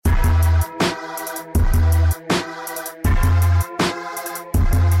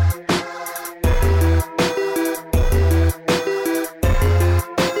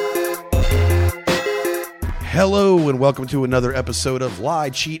and welcome to another episode of Lie,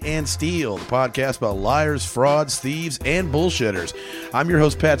 Cheat, and Steal, the podcast about liars, frauds, thieves, and bullshitters. I'm your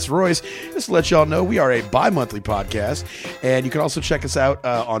host, Pat Royce. Just to let y'all know, we are a bi-monthly podcast, and you can also check us out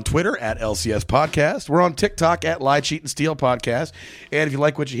on Twitter at LCS Podcast. We're on TikTok at Lie, Cheat, and Steal Podcast. And if you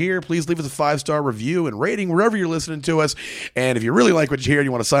like what you hear, please leave us a 5-star review and rating wherever you're listening to us. And if you really like what you hear and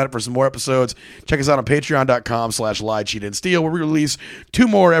you want to sign up for some more episodes, check us out on patreon.com/Lie, Cheat, and Steal, where we release 2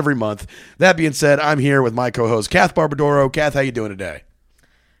 more every month. That being said, I'm here with my co-host, Kath Barbadoro. Kath, how you doing today?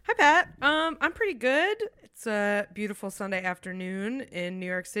 Hi, Pat. I'm pretty good. It's a beautiful Sunday afternoon in New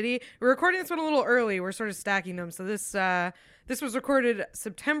York City. We're recording this one a little early. We're sort of stacking them. So this was recorded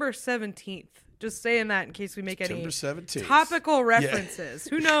September 17th. Just saying that in case we make any topical references.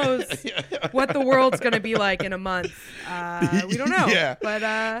 Yeah. Who knows what the world's going to be like in a month? We don't know. Yeah. But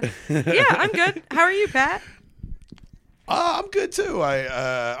yeah, I'm good. How are you, Pat? I'm good too.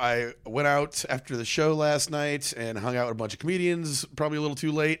 I went out after the show last night and hung out with a bunch of comedians, probably a little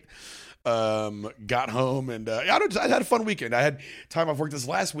too late. Got home and I had a fun weekend. I had time off work. This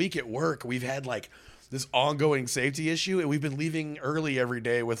last week at work, we've had like this ongoing safety issue, and we've been leaving early every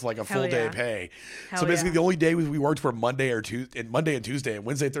day with like a full day pay. So basically, the only day we worked were Monday and Tuesday, and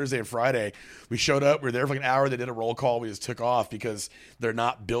Wednesday, Thursday, and Friday. We showed up. We were there for like an hour. They did a roll call. We just took off because they're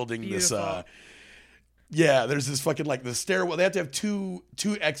not building this. Yeah, there's this fucking like the stairwell. They have to have two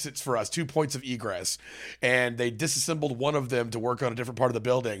exits for us, 2 points of egress, and they disassembled one of them to work on a different part of the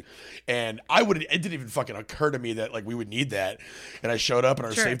building. And it didn't even fucking occur to me that like we would need that. And I showed up, and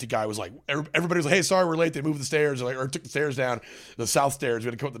our safety guy was like, everybody was like, "Hey, sorry, we're late. They moved the stairs, or took the stairs down, the south stairs. We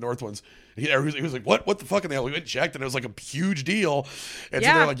had to come up the north ones." He was like, "What the fuck in the hell?" We went and checked, and it was like a huge deal. And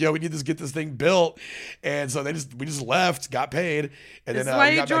so they're like, "Yo, we need to get this thing built." And so we just left, got paid, and this then is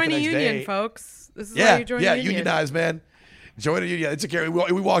why you join a union, folks. This is why you join a union. Unionize, man. Join a union. It's okay.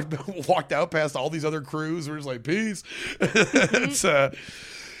 We walked out past all these other crews. We're just like, peace. It's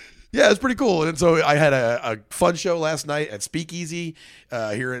it's pretty cool. And so I had a fun show last night at Speakeasy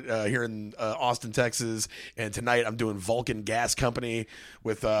here in Austin, Texas. And tonight I'm doing Vulcan Gas Company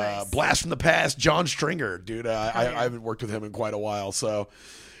with Blast from the Past, John Stringer, dude. I haven't worked with him in quite a while, so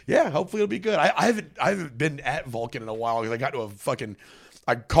yeah, hopefully it'll be good. I haven't been at Vulcan in a while because I got to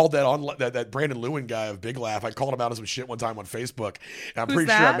I called that Brandon Lewin guy of Big Laugh. I called him out on some shit one time on Facebook, and I'm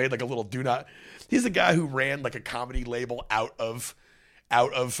pretty sure I made like a little He's the guy who ran like a comedy label out of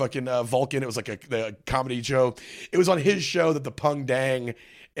fucking Vulcan. It was like the comedy show. It was on his show that the Pung Dang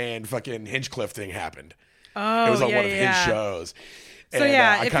and fucking Hinchcliffe thing happened. Oh, it was on one of his shows. So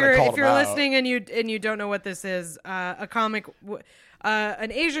and, if you're listening and you don't know what this is, a comic,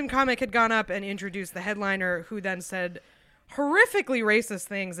 an Asian comic had gone up and introduced the headliner, who then said horrifically racist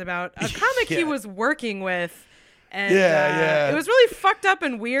things about a comic he was working with, and it was really fucked up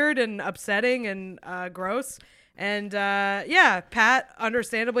and weird and upsetting and gross. And Pat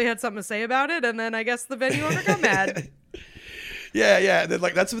understandably had something to say about it, and then I guess the venue owner got mad. Yeah. And then,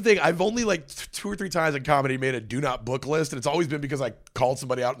 like, that's the thing. I've only like 2 or 3 times in comedy made a do not book list, and it's always been because I called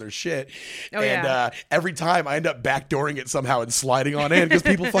somebody out on their shit. Every time I end up backdooring it somehow and sliding on in because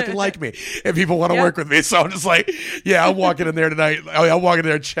people fucking like me and people want to work with me. So I'm just like, I'm walking in there tonight. I'm walking in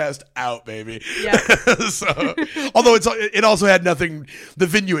there chest out, baby. Yeah. So, although it also had nothing. The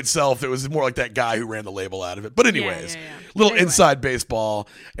venue itself, it was more like that guy who ran the label out of it. But anyways, little inside baseball,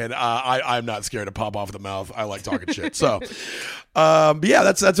 and I'm not scared to pop off the mouth. I like talking shit. So.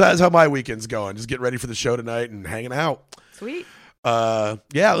 That's how my weekend's going. Just getting ready for the show tonight and hanging out. Sweet.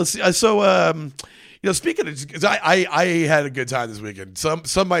 Let's see. So, speaking of, cause I had a good time this weekend.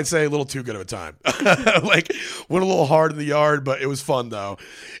 Some might say a little too good of a time. Like went a little hard in the yard, but it was fun though.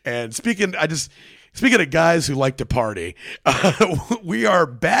 And speaking of guys who like to party, we are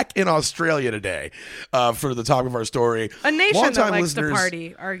back in Australia today for the topic of our story. A nation that likes to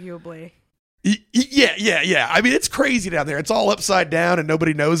party, arguably. Yeah. I mean, it's crazy down there. It's all upside down and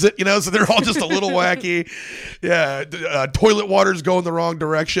nobody knows it, so they're all just a little wacky. Yeah. Toilet water's going the wrong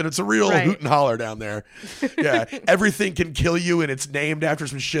direction. It's a real hoot and holler down there. Yeah. Everything can kill you, and it's named after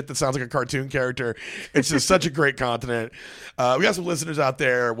some shit that sounds like a cartoon character. It's just such a great continent. We got some listeners out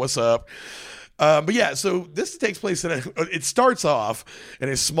there. What's up? So this takes place it starts off in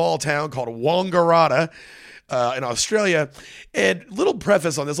a small town called Wangaratta, in Australia. And little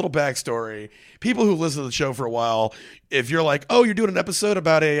preface on this, little backstory. People who listen to the show for a while, if you're like, oh, you're doing an episode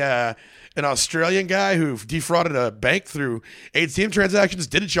about an Australian guy who defrauded a bank through ATM transactions,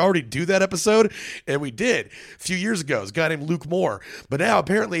 didn't you already do that episode? And we did a few years ago. It's a guy named Luke Moore. But now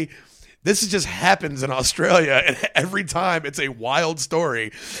apparently this just happens in Australia, and every time it's a wild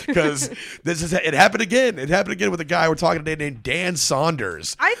story because it happened again. It happened again with a guy we're talking today named Dan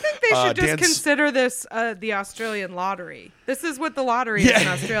Saunders. I think they should just consider this the Australian lottery. This is what the lottery is in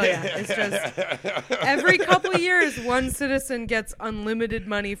Australia. It's just every couple of years, one citizen gets unlimited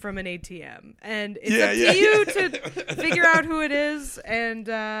money from an ATM, and it's up to you to figure out who it is. And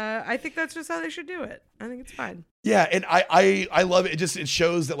I think that's just how they should do it. I think it's fine. Yeah, and I love it. It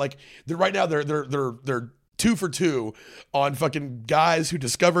shows that like right now they're 2 for 2 on fucking guys who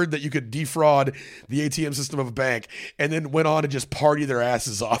discovered that you could defraud the ATM system of a bank and then went on to just party their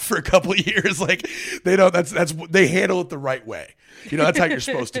asses off for a couple of years. Like they handle it the right way. You know, that's how you're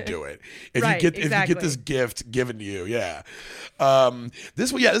supposed to do it. If you get this gift given to you, yeah.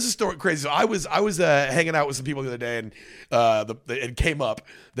 This is story crazy. So I was hanging out with some people the other day, and it came up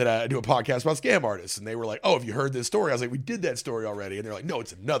that I do a podcast about scam artists, and they were like, "Oh, have you heard this story?" I was like, "We did that story already," and they're like, "No,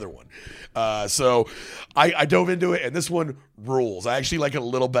 it's another one." So I dove into it, and this one rules. I actually like it a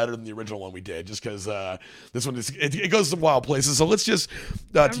little better than the original one we did, just because this one it goes some wild places. So let's just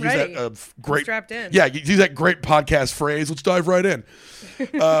to use that great strapped in. Yeah, use that great podcast phrase. Let's dive right in.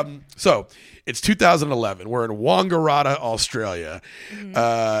 So it's 2011. We're in Wangaratta, Australia.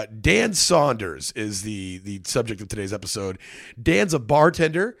 Dan Saunders is the subject of today's episode. Dan's a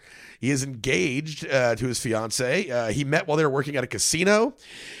bartender. He is engaged to his fiance. He met while they were working at a casino,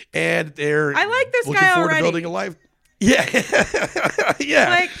 and they're looking forward to building a life. Yeah, yeah.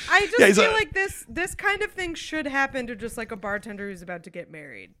 Like I just feel like this kind of thing should happen to just like a bartender who's about to get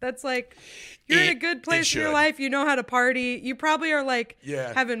married. That's like you're in a good place in your life. You know how to party. You probably are like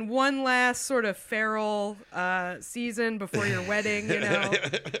having one last sort of feral season before your wedding. You know,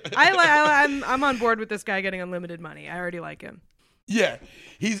 I'm on board with this guy getting unlimited money. I already like him. Yeah,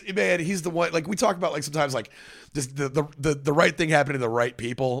 he's the one. Like we talk about, like sometimes like just the right thing happening to the right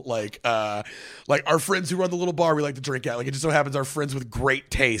people. Like our friends who run the little bar we like to drink at. Like it just so happens our friends with great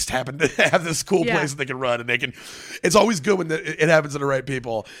taste happen to have this cool place that they can run, and they can. It's always good when it happens to the right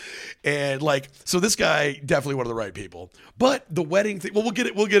people, and like so this guy definitely one of the right people. But the wedding thing. Well, we'll get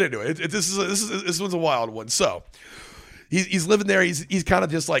into it. This one's a wild one. So. He's living there. He's kind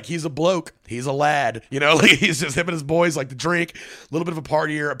of just like, he's a bloke. He's a lad. You know, like he's just him and his boys like to drink. A little bit of a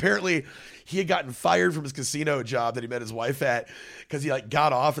partier. Apparently, he had gotten fired from his casino job that he met his wife at because he like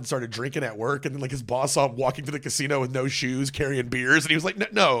got off and started drinking at work. And then like his boss saw him walking through the casino with no shoes, carrying beers. And he was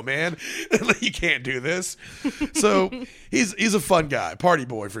like, no, man, you can't do this. So he's a fun guy, party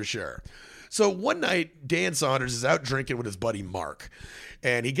boy for sure. So one night, Dan Saunders is out drinking with his buddy Mark.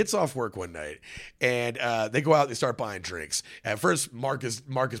 And he gets off work one night, and they go out and they start buying drinks. At first, Mark is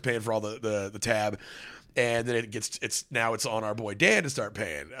paying for all the tab, and then it's on our boy Dan to start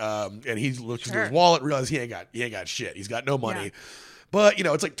paying. And he looks into his wallet, realizes he ain't got shit. He's got no money. Yeah. But you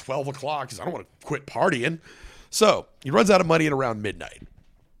know, it's like 12 o'clock. He's I don't want to quit partying. So he runs out of money at around midnight.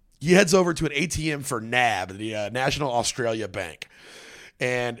 He heads over to an ATM for NAB, the National Australia Bank.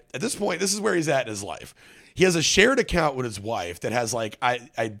 And at this point, this is where he's at in his life. He has a shared account with his wife that has like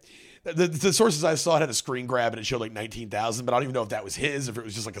the sources I saw had a screen grab and it showed like 19,000, but I don't even know if that was his, if it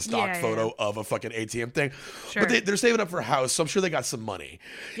was just like a stock photo of a fucking ATM thing. Sure. But they're saving up for a house, so I'm sure they got some money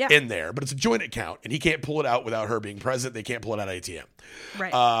in there. But it's a joint account, and he can't pull it out without her being present. They can't pull it out of ATM.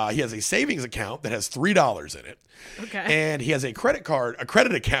 Right. He has a savings account that has $3 in it. Okay. And he has a credit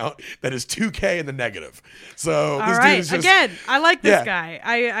account that is $2,000 in the negative. So this dude is just, again, I like this guy.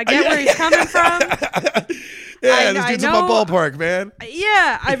 I get where he's coming from. Yeah, this dude's in my ballpark, man.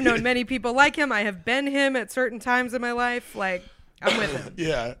 Yeah, I've known many people like him. I have been him at certain times in my life. Like, I'm with him.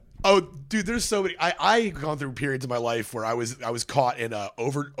 Yeah. Oh, dude, there's so many. I've gone through periods of my life where I was caught in a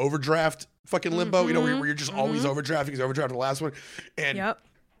overdraft fucking limbo. You know, where you're just always overdrafting. He's overdrafting the last one, and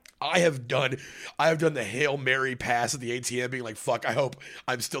I have done the Hail Mary pass at the ATM, being like, fuck, I hope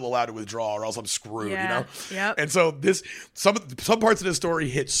I'm still allowed to withdraw or else I'm screwed, you know? Yep. And so some parts of this story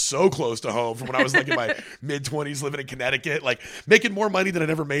hit so close to home from when I was like in my mid-20s living in Connecticut, like making more money than I'd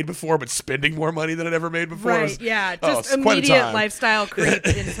ever made before, but spending more money than I'd ever made before. Right, just immediate lifestyle creep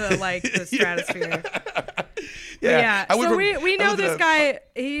into like the stratosphere. Yeah. So we know this guy,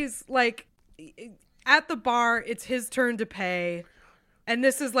 he's like at the bar, it's his turn to pay. And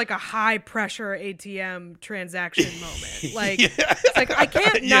this is like a high pressure ATM transaction moment. Like, it's like I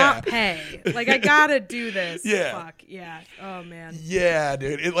can't not pay. Like I gotta do this. Yeah. Fuck. Yeah. Oh man. Yeah,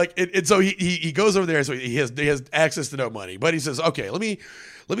 dude. So he goes over there. So he has access to no money, but he says, okay, let me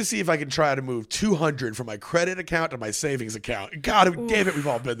see if I can try to move $200 from my credit account to my savings account. God damn it, we've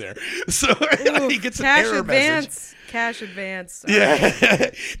all been there. So he gets an error message. Cash advance. Yeah.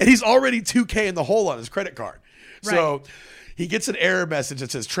 And he's already $2,000 in the hole on his credit card. Right. So he gets an error message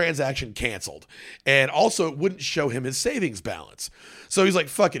that says transaction canceled. And also it wouldn't show him his savings balance. So he's like,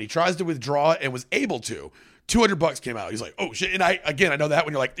 fuck it. He tries to withdraw and was able to. $200 came out. He's like, oh shit. And I know that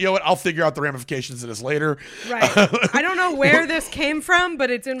when you're like, you know what? I'll figure out the ramifications of this later. Right. I don't know where this came from, but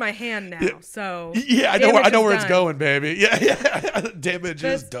it's in my hand now. So yeah, I know where it's going, baby. Yeah. Damage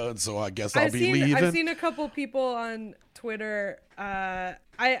is done. So I guess I'll be leaving. I've seen a couple people on Twitter. I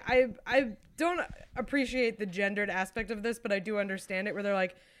don't appreciate the gendered aspect of this, but I do understand it, where they're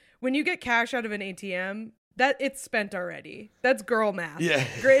like, when you get cash out of an ATM, that it's spent already. That's girl math. Yeah.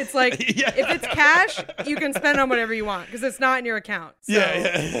 It's like, if it's cash, you can spend on whatever you want because it's not in your account. So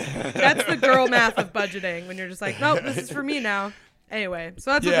that's the girl math of budgeting, when you're just like, nope, this is for me now. Anyway,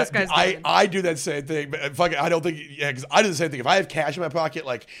 so that's what this guy's doing. I do that same thing, but fuck it, I don't think, because I do the same thing. If I have cash in my pocket,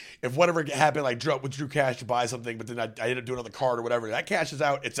 like if whatever happened, like withdrew cash to buy something, but then I ended up doing it on the card or whatever, that cash is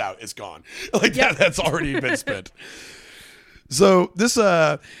out, it's gone. Like that's already been spent. So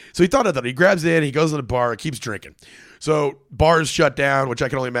so he thought of that. He grabs in, he goes to the bar, keeps drinking. So bars shut down, which I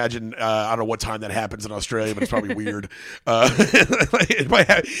can only imagine. I don't know what time that happens in Australia, but it's probably weird.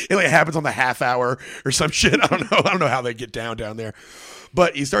 It happens on the half hour or some shit. I don't know how they get down there.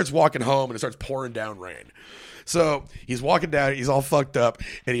 But he starts walking home and it starts pouring down rain. So he's walking down, he's all fucked up,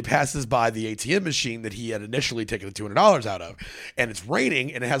 and he passes by the ATM machine that he had initially taken the $200 out of. And it's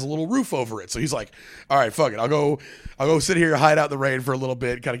raining and it has a little roof over it. So he's like, all right, fuck it. I'll go sit here, hide out in the rain for a little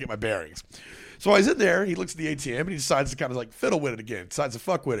bit, kind of get my bearings. So while he's in there, he looks at the ATM and he decides to kind of like fiddle with it again, decides to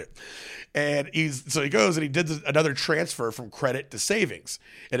fuck with it. And he goes and he did another transfer from credit to savings.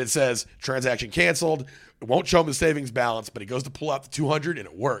 And it says transaction canceled. It won't show him the savings balance, but he goes to pull out the 200 and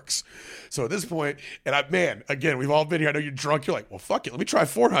it works. So at this point, and again, we've all been here. I know you're drunk. You're like, well, fuck it. Let me try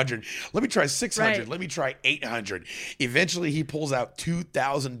 400. Let me try 600. Right. Let me try 800. Eventually he pulls out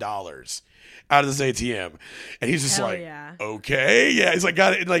 $2,000 out of this ATM. And he's just okay. Yeah. He's like,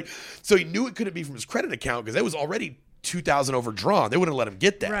 got it. And like, so he knew it couldn't be from his credit account because it was already $2,000 overdrawn. They wouldn't let him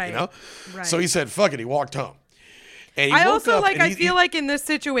get that, you know? Right. So he said, fuck it. He walked home. And I also I feel like in this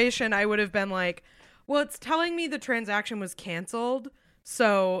situation, I would have been like, well, it's telling me the transaction was canceled.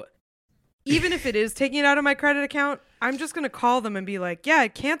 So even if it is taking it out of my credit account, I'm just going to call them and be like, yeah, I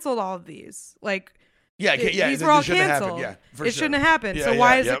canceled all of these. Like, these were all canceled. It shouldn't have happened. So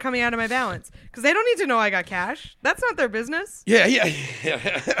why is it coming out of my balance? Because they don't need to know I got cash. That's not their business. Yeah.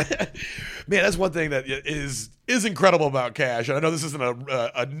 Man, that's one thing that is incredible about cash. And I know this isn't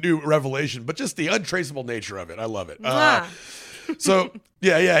a new revelation, but just the untraceable nature of it. I love it. So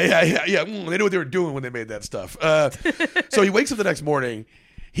yeah. They knew what they were doing when they made that stuff. So he wakes up the next morning.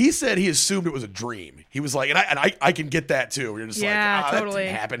 He said he assumed it was a dream. He was like, and I can get that too. You're just like, totally. That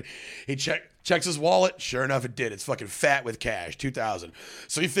didn't happen. He checks his wallet. He enough, it did. It's fucking fat with cash, $2,000.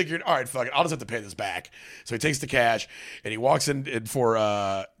 So he figured, all right, fuck it, I'll just have to pay this back. So he takes the cash and he walks in he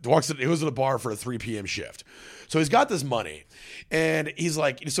goes to the bar for a 3 p.m. shift. So he's got this money, and he's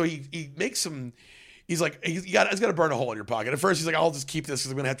like, so he makes some. He's like, he's got to burn a hole in your pocket. At first, he's like, I'll just keep this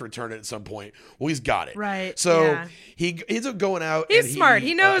because I'm going to have to return it at some point. Well, he's got it. Right. So he ends up going out. He's smart.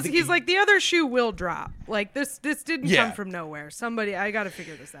 He knows. He's like, the other shoe will drop. Like, this didn't come from nowhere. I got to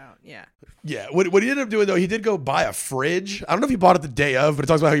figure this out. Yeah. Yeah. What he ended up doing, though, he did go buy a fridge. I don't know if he bought it the day of, but it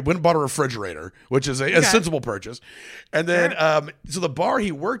talks about how he went and bought a refrigerator, which is a sensible purchase. And then, so the bar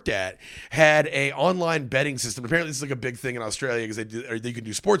he worked at had a online betting system. Apparently, this is like a big thing in Australia because you can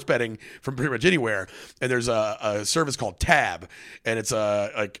do sports betting from pretty much anywhere. And there's a service called Tab, and it's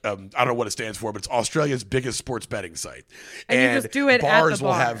I don't know what it stands for, but it's Australia's biggest sports betting site. And you just do it at the bar.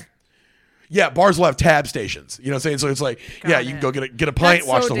 Bars will have Tab stations. You know what I'm saying? So it's like, you can go get a pint,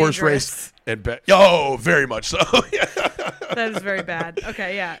 watch the horse race, and bet. Oh, very much so. That is very bad.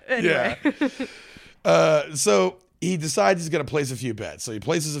 Okay, yeah. Anyway. Yeah. So he decides he's going to place a few bets. So he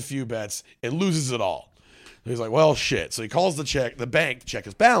places a few bets and loses it all. He's like, well, shit. So he calls the bank to check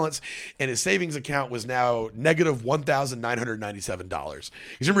his balance, and his savings account was now negative $1,997. Because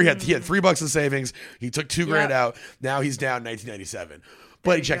remember, he had $3 in savings. He took $2,000 out. Now he's down $1,997.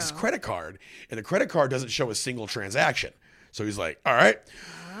 But he checks his credit card, and the credit card doesn't show a single transaction. So he's like, all right.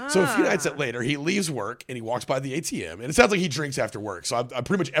 So a few nights later, he leaves work and he walks by the ATM. And it sounds like he drinks after work. So I'm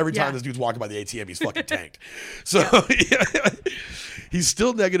pretty much every time this dude's walking by the ATM, he's fucking tanked. So he's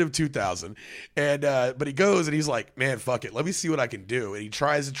still negative 2,000. And but he goes and he's like, man, fuck it. Let me see what I can do. And he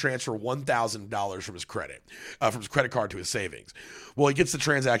tries to transfer $1,000 from his credit card to his savings. Well, he gets the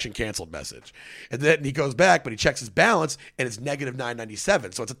transaction canceled message. And then he goes back, but he checks his balance and it's negative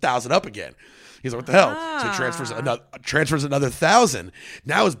 997. So it's 1,000 up again. He's like, what the hell? So he transfers another 1,000.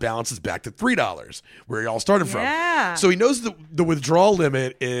 Now his balance is back to $3, where he all started from. So he knows the withdrawal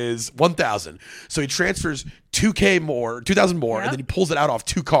limit is 1,000. So he transfers $2,000 more, and then he pulls it out off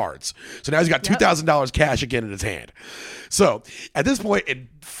 2 cards. So now he's got $2,000 cash again in his hand. So at this point, it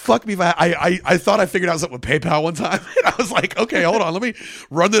fucked me. I thought I figured out something with PayPal one time, and I was like, okay, hold on, I'm gonna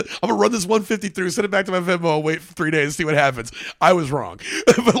run this 150 through, send it back to my Venmo, wait for 3 days, see what happens. I was wrong,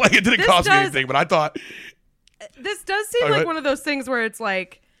 but like it didn't cost me anything. But I thought this does seem like one of those things where it's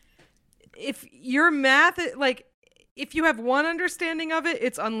like, if your math, like, if you have one understanding of it,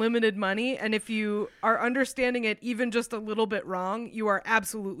 it's unlimited money. And if you are understanding it even just a little bit wrong, you are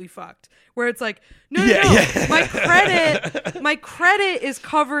absolutely fucked. Where it's like, no, my credit is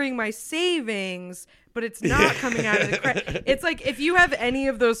covering my savings, but it's not coming out of the credit. It's like, if you have any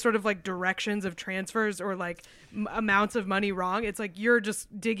of those sort of like directions of transfers or like amounts of money wrong, it's like you're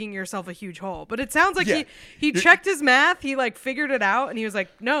just digging yourself a huge hole. But it sounds like he checked his math, he like figured it out, and he was like,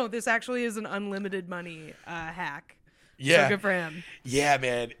 no, this actually is an unlimited money hack. Yeah, so good for him. Yeah,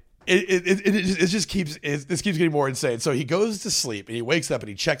 man. It just keeps getting more insane. So he goes to sleep and he wakes up and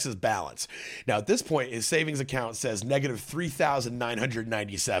he checks his balance. Now at this point, his savings account says negative $3,997.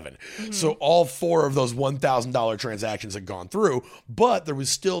 Mm-hmm. So all 4 of those $1,000 transactions had gone through, but there was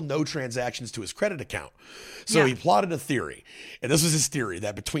still no transactions to his credit account. So he plotted a theory, and this was his theory,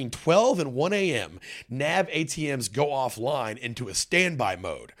 that between 12 and 1 a.m., NAB ATMs go offline into a standby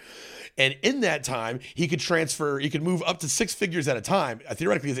mode. And in that time, he could move up to 6 figures at a time.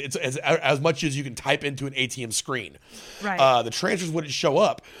 Theoretically, it's as much as you can type into an ATM screen. Right. The transfers wouldn't show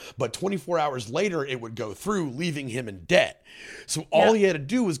up, but 24 hours later, it would go through, leaving him in debt. So all he had to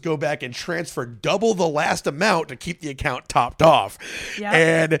do was go back and transfer double the last amount to keep the account topped off. Yep.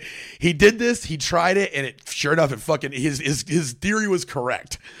 And he did this. He tried it, and sure enough, his theory was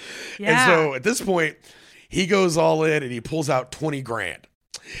correct. Yeah. And so at this point, he goes all in and he pulls out $20,000.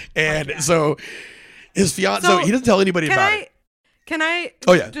 And so his fiance, he doesn't tell anybody about it. Can I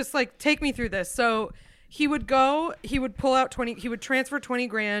just like take me through this? So he would pull out he would transfer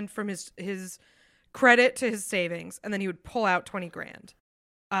 $20,000 from his credit to his savings, and then he would pull out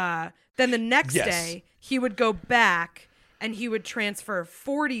 $20,000. Then the next day he would go back and he would transfer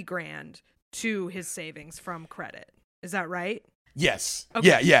 $40,000 to his savings from credit. Is that right? Yes.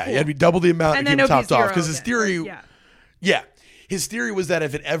 Okay, yeah. Cool. It'd be double the amount and keep him topped off, because his theory. Right? Yeah. His theory was that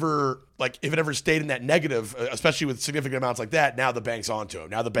if it ever stayed in that negative, especially with significant amounts like that, now the bank's onto him.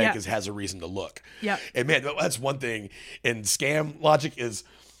 Now the bank has a reason to look. Yeah. And man, that's one thing in scam logic is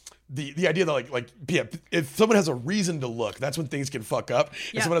the idea that if someone has a reason to look, that's when things can fuck up.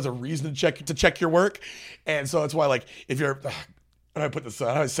 If someone has a reason to check your work, and so that's why, like, if you're. And I put this.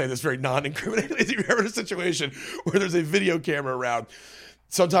 I say this very non-incriminating. If you're ever in a situation where there's a video camera around,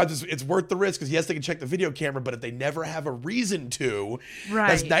 sometimes it's worth the risk, because yes, they can check the video camera, but if they never have a reason to,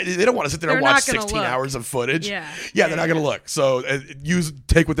 they don't want to sit there and watch 16 hours of footage. They're not going to look. So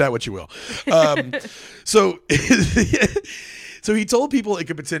take with that what you will. So he told people it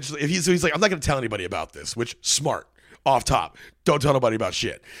could potentially. He's like, I'm not going to tell anybody about this. Which, smart. Off top, don't tell nobody about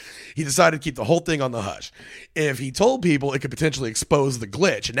shit. He decided to keep the whole thing on the hush. If he told people, it could potentially expose the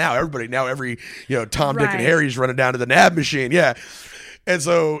glitch. And now every Tom, Dick, and Harry's running down to the NAB machine. Yeah. And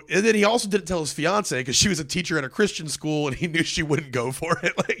then he also didn't tell his fiance, because she was a teacher in a Christian school and he knew she wouldn't go for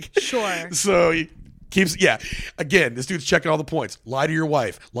it. Sure. So he keeps, again, this dude's checking all the points. Lie to your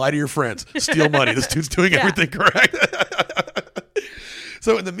wife, lie to your friends, steal money. This dude's doing everything correct.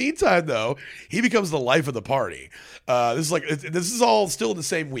 So in the meantime, though, he becomes the life of the party. This is all still in the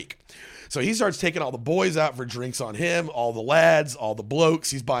same week. So he starts taking all the boys out for drinks on him, all the lads, all the blokes.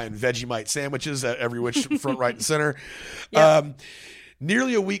 He's buying Vegemite sandwiches at every which front, right, and center. Yep.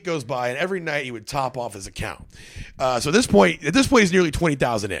 Nearly a week goes by, and every night he would top off his account. So at this point, he's nearly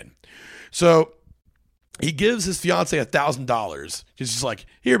 $20,000 in. So he gives his fiance $1,000. He's just like,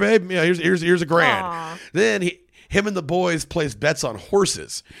 here, babe, here's $1,000. Aww. Then him and the boys place bets on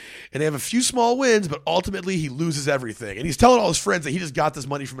horses, and they have a few small wins, but ultimately he loses everything. And he's telling all his friends that he just got this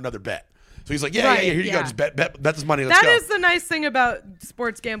money from another bet. So he's like, here you go, just bet this money. Let's go. That is the nice thing about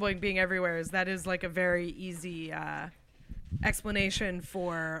sports gambling being everywhere, is that is like a very easy explanation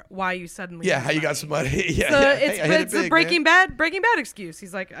for why you suddenly how you got some money. It's a Breaking Bad excuse.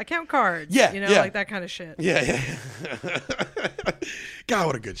 He's like, I count cards. Like that kind of shit. God,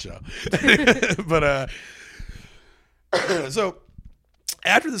 what a good show. But so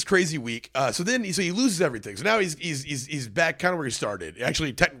after this crazy week, so he loses everything. So now he's back kind of where he started.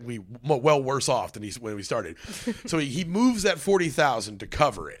 Actually, technically, well worse off than when we started. So he moves that $40,000 to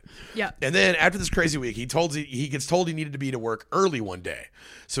cover it. Yeah. And then after this crazy week, he gets told he needed to be to work early one day.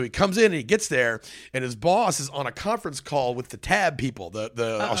 So he comes in and he gets there, and his boss is on a conference call with the Tab people,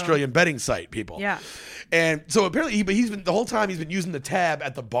 the Australian betting site people. Yeah. And so apparently, the whole time he's been using the Tab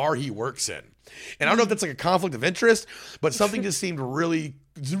at the bar he works in. And I don't know if that's like a conflict of interest, but something just seemed really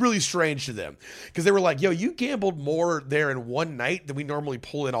strange to them because they were like, yo, you gambled more there in one night than we normally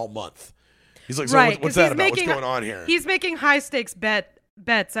pull in all month. He's like, so what's that about? What's going on here? He's making high stakes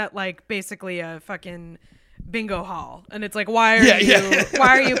bets at like basically a fucking bingo hall, and it's like, why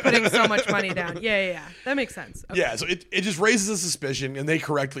are you putting so much money down? Yeah, that makes sense. Okay. Yeah, so it just raises a suspicion, and they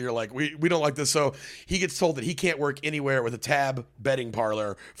correctly are like, we don't like this. So he gets told that he can't work anywhere with a tab betting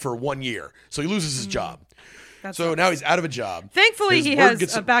parlor for 1 year, so he loses his job. Now he's out of a job. Thankfully, he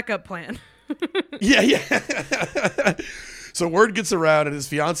has a backup plan. Yeah. So word gets around, and his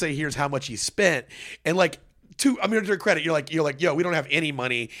fiance hears how much he spent, and like, to their credit, you're like, yo, we don't have any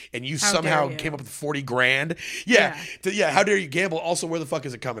money, and you somehow came up with $40,000. Yeah. How dare you gamble? Also, where the fuck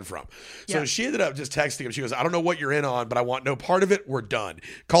is it coming from? So she ended up just texting him. She goes, I don't know what you're in on, but I want no part of it. We're done.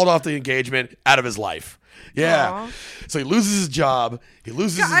 Called off the engagement, out of his life. Yeah. Aww. So he loses his job. He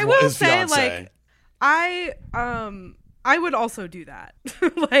loses his fiance. I would also do that.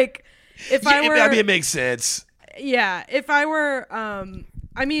 Like, if I were, it makes sense. Yeah, if I were,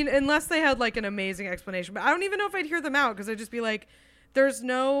 unless they had like an amazing explanation, but I don't even know if I'd hear them out because I'd just be like, there's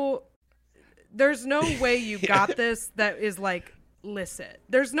no way you got this that is like licit.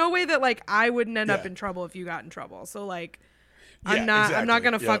 There's no way that like I wouldn't end up in trouble if you got in trouble. So like, I'm not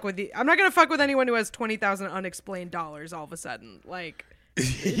gonna fuck with I'm not gonna fuck with anyone who has 20,000 unexplained dollars all of a sudden. Like,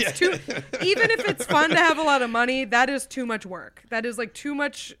 it's too, even if it's fun to have a lot of money, that is too much work. That is like too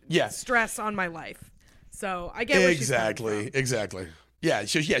much stress on my life. So I get where she's coming from. Exactly. Yeah,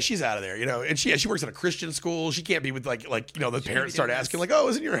 she's out of there, and she works at a Christian school. She can't be with like the parents start asking like, oh,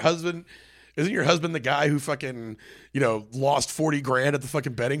 isn't your husband the guy who fucking lost $40,000 at the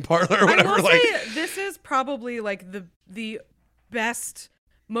fucking betting parlor or whatever? I will say this is probably like the best,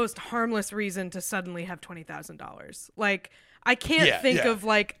 most harmless reason to suddenly have $20,000. Like, I can't think of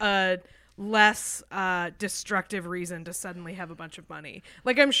like a less destructive reason to suddenly have a bunch of money.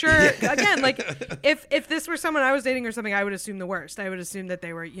 Like, I'm sure again, like if this were someone I was dating or something, I would assume the worst. I would assume that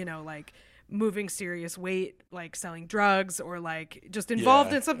they were like moving serious weight, like selling drugs, or like just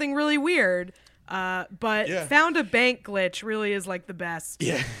involved in something really weird. But found a bank glitch really is like the best.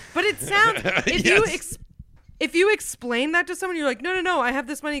 But it sounds if you explain that to someone, you're like, no, I have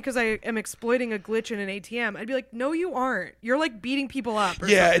this money because I am exploiting a glitch in an ATM. I'd be like, no, you aren't. You're like beating people up. Or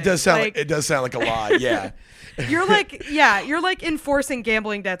something. It does sound like a lie. Yeah. You're like enforcing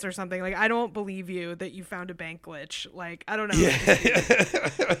gambling debts or something. Like, I don't believe you that you found a bank glitch. Like, I don't know.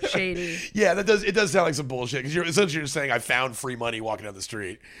 Yeah. Shady. Yeah, it does sound like some bullshit because you're essentially just saying I found free money walking down the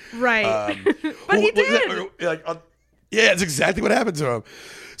street. Right. But he did. It's exactly what happened to him.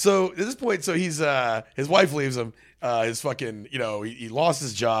 So at this point, he's his wife leaves him. His fucking, he lost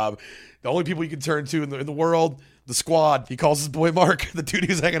his job. The only people you can turn to in the world, the squad. He calls his boy Mark, the dude he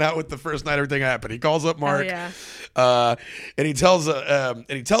was hanging out with the first night everything happened. He calls up Mark, and he tells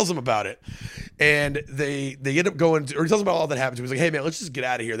him about it. And they end up going to, or he tells him about all that happened to him. He's like, hey man, let's just get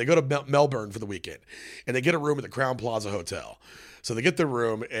out of here. They go to Melbourne for the weekend, and they get a room at the Crown Plaza Hotel. So they get their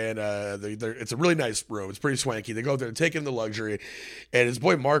room, and it's a really nice room. It's pretty swanky. They go up there and take in the luxury. And his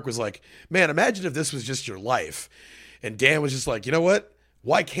boy Mark was like, man, imagine if this was just your life. And Dan was just like, you know what?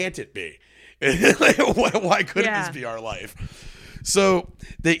 Why can't it be? Why couldn't this be our life? So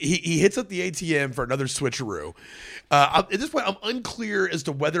he hits up the ATM for another switcheroo. At this point, I'm unclear as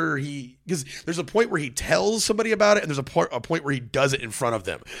to whether because there's a point where he tells somebody about it, and there's a point where he does it in front of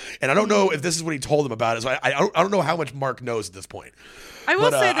them. And I don't know if this is what he told them about it. So I don't know how much Mark knows at this point. I will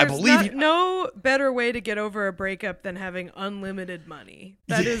say there's no better way to get over a breakup than having unlimited money.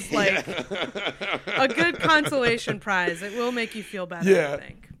 That is like a good consolation prize. It will make you feel better, I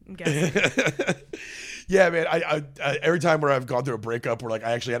think. I'm guessing. Yeah, man. I every time where I've gone through a breakup where like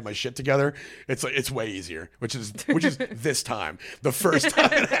I actually had my shit together, it's like it's way easier. Which is this time. The first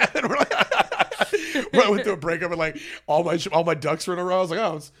time it happened, where I went through a breakup and like all my ducks were in a row. I was like,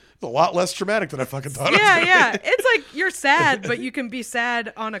 oh, it's a lot less traumatic than I fucking thought. Yeah. It's like you're sad, but you can be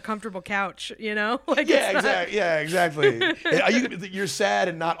sad on a comfortable couch. Like exactly. You're sad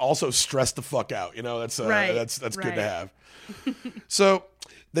and not also stressed the fuck out. That's right. That's good to have. So.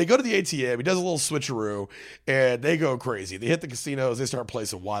 They go to the ATM. He does a little switcheroo, and they go crazy. They hit the casinos. They start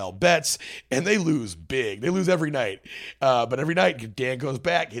placing wild bets, and they lose big. They lose every night. But every night, Dan goes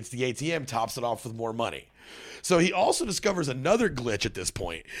back, hits the ATM, tops it off with more money. So he also discovers another glitch at this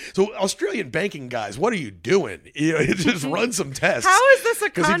point. So Australian banking guys, what are you doing? Just run some tests. How is this a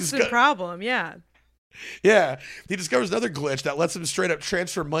constant problem? Yeah. Yeah. He discovers another glitch that lets him straight up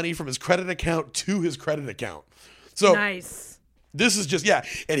transfer money from his credit account to his credit account. So nice. This is just,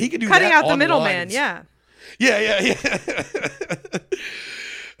 and he can do cutting that out the middleman, Yeah.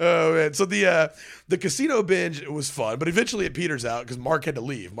 Oh man! So the casino binge was fun, but eventually it peters out because Mark had to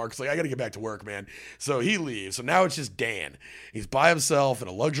leave. Mark's like, I got to get back to work, man. So he leaves. So now it's just Dan. He's by himself in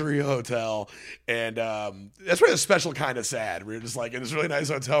a luxury hotel, and that's really a special kind of sad. We're just like in this really nice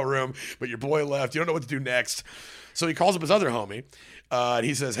hotel room, but your boy left. You don't know what to do next. So he calls up his other homie, and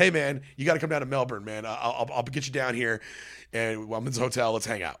he says, "Hey man, you got to come down to Melbourne, man. I'll get you down here, and I'm in this hotel. Let's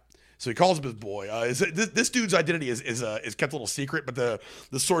hang out." So he calls up his boy. This dude's identity is kept a little secret, but the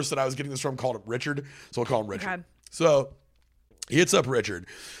source that I was getting this from called him Richard, so we'll call him Richard. Okay. So he hits up Richard,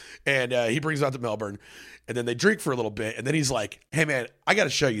 and he brings him out to Melbourne, and then they drink for a little bit, and then he's like, "Hey man, I got to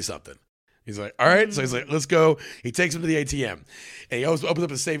show you something." He's like, all right. So he's like, let's go. He takes him to the ATM, and he opens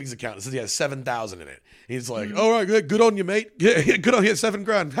up his savings account. It says he has $7,000 in it. He's like, all right, good on you, mate. Yeah, good on you.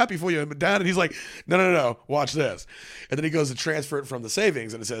 $7,000. Happy for you, Dad. And he's like, no. Watch this. And then he goes to transfer it from the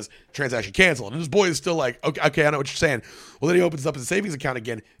savings, and it says transaction canceled. And his boy is still like, okay, I know what you're saying. Well, then he opens up his savings account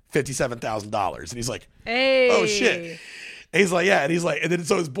again, $57,000, and he's like, hey, oh shit. And he's like, yeah. And he's like, and then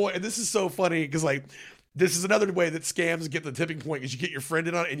so his boy, and this is so funny because like, this is another way that scams get the tipping point is you get your friend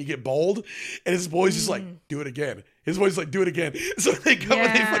in on it and you get bold. And his boy's just like, do it again. His boy's like, do it again. So they go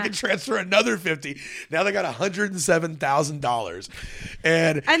and they fucking transfer another 50. Now they got $107,000.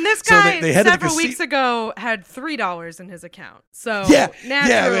 And this guy so they several weeks ago had $3 in his account. So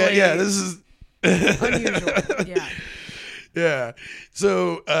naturally, this is unusual. Yeah. Yeah.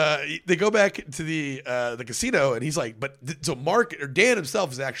 So they go back to the casino, and he's like, so Mark or Dan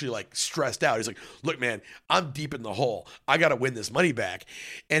himself is actually like stressed out. He's like, look, man, I'm deep in the hole. I got to win this money back.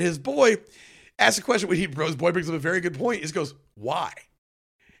 And his boy asks a question when his boy brings up a very good point. He just goes, why?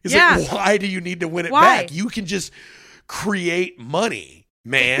 He's like, why do you need to win it back? You can just create money,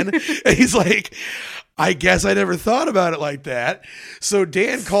 man. And he's like, I guess I never thought about it like that. So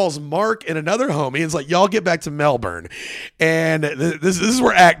Dan calls Mark and another homie and is like, y'all get back to Melbourne. And this is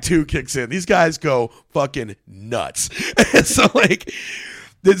where Act 2 kicks in. These guys go fucking nuts. And so like,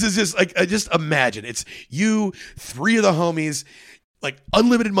 this is just like, just imagine it's you, 3 of the homies, like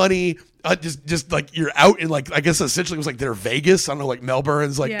unlimited money, just like you're out in like, I guess essentially it was like their Vegas. I don't know, like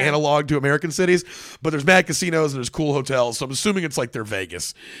Melbourne's like analog to American cities, but there's mad casinos and there's cool hotels. So I'm assuming it's like their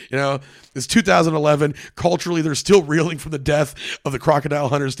Vegas, you know. It's 2011. Culturally, they're still reeling from the death of the crocodile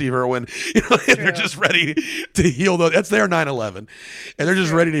hunter Steve Irwin. You know, and they're just ready to heal those. That's their 9/11, and they're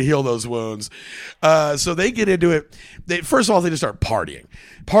just ready to heal those wounds. So they get into it. First of all, they just start partying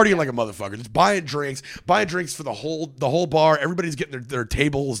like a motherfucker, just buying drinks for the whole bar. Everybody's getting their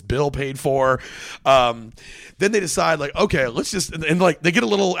tables bill paid for. Then they decide like, okay, let's just and like they get a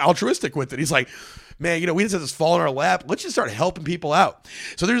little altruistic with it. He's like, man, you know, we just have this fall in our lap. Let's just start helping people out.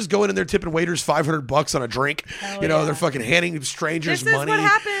 So they're just going in there tipping waiters $500 on a drink. Hell they're fucking handing strangers money. This is what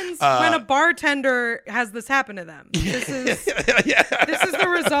happens when a bartender has this happen to them. This is the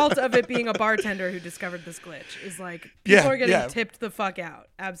result of it being a bartender who discovered this glitch. Is like people are getting tipped the fuck out.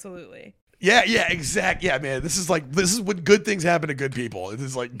 Absolutely. Yeah, exactly. Yeah, man. This is when good things happen to good people. This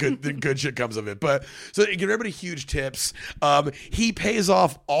is like good shit comes of it. But so they give everybody huge tips. He pays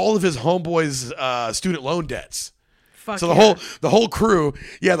off all of his homeboys' student loan debts. So the whole crew,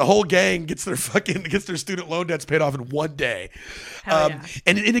 the whole gang gets their student loan debts paid off in one day.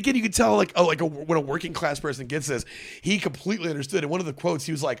 And again, you can tell when a working class person gets this, he completely understood. And one of the quotes,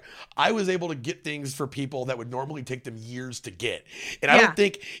 he was like, "I was able to get things for people that would normally take them years to get." And I don't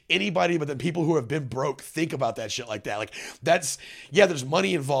think anybody but the people who have been broke think about that shit like that. Like that's there's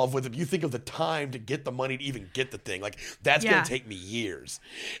money involved with it. You think of the time to get the money to even get the thing. Like that's gonna take me years.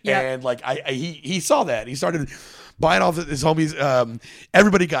 Yep. And like he saw that. He started buying off his homies.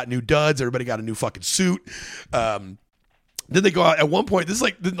 Everybody got new duds. Everybody got a new fucking suit. Then they go out at one point. This is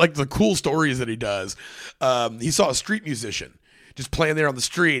like the cool stories that he does. He saw a street musician just playing there on the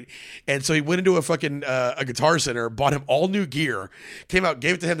street, and so he went into a Guitar Center, bought him all new gear, came out,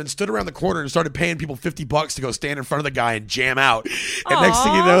 gave it to him, then stood around the corner and started paying people $50 to go stand in front of the guy and jam out. And next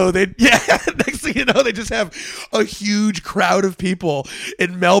thing you know, they just have a huge crowd of people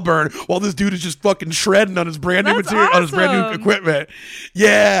in Melbourne while this dude is just fucking shredding on his brand new material, on his brand new equipment.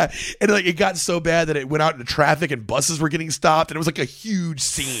 Yeah, and like it got so bad that it went out into traffic and buses were getting stopped, and it was like a huge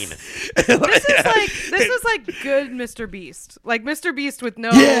scene. This is like good Mr. Beast. Like Mr. Beast with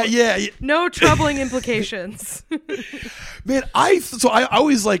no troubling implications. Man, I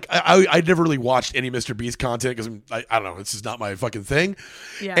always like I never really watched any Mr. Beast content because I don't know, it's just not my fucking thing.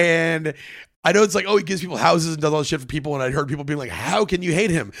 Yeah. And I know it's like, oh, he gives people houses and does all this shit for people. And I heard people being like, how can you hate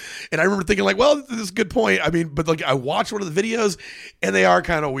him? And I remember thinking like, well, this is a good point. I mean, but like I watched one of the videos and they are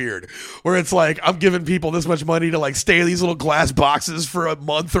kind of weird where it's like, I'm giving people this much money to like stay in these little glass boxes for a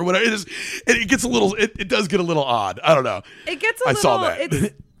month or whatever. It gets a little, it does get a little odd. I don't know. It gets a little, I saw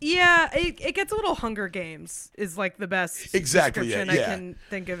that. Yeah, it gets a little Hunger Games is like the best description I can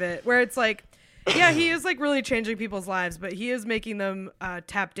think of it. Where it's like, yeah, he is like really changing people's lives, but he is making them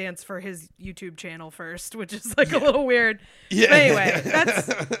tap dance for his YouTube channel first, which is like a little weird. Yeah. But anyway, that's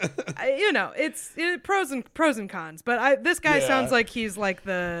it's pros and cons. But this guy sounds like he's like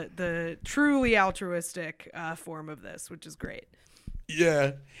the truly altruistic form of this, which is great.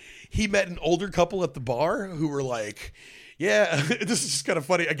 Yeah, he met an older couple at the bar who were like. Yeah, this is just kind of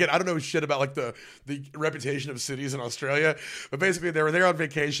funny. Again, I don't know shit about like the reputation of cities in Australia, but basically they were there on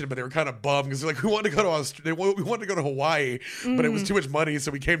vacation, but they were kind of bummed because like we wanted to go to we wanted to go to Hawaii, but it was too much money, so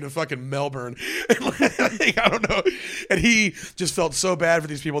we came to fucking Melbourne. And like, I don't know, and he just felt so bad for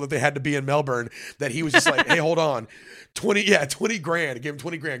these people that they had to be in Melbourne that he was just like, hey, hold on, 20 grand. Give him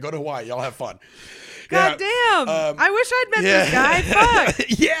 20 grand. Go to Hawaii. Y'all have fun. God damn! I wish I'd met this guy. Fuck.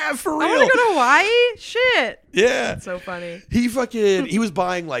 Yeah, for real. I want to go to Hawaii. Shit. Yeah, that's so funny. He was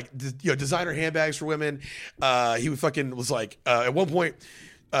buying like designer handbags for women. He was like at one point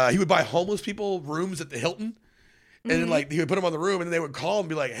he would buy homeless people rooms at the Hilton. And then like he would put them on the room, and then they would call and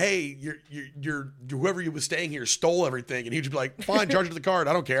be like, "Hey, you're whoever you was staying here stole everything," and he'd just be like, "Fine, charge it to the card.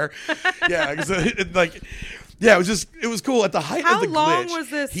 I don't care." Yeah, it was cool at the height of the glitch. How long was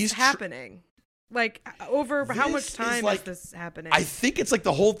this happening? Like over how much time is this happening? I think it's like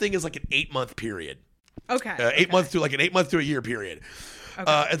the whole thing is like an 8-month period. Okay. 8 months to an 8 month to a year period.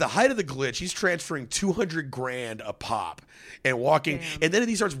 Okay. At the height of the glitch, he's transferring 200 grand a pop and walking, and then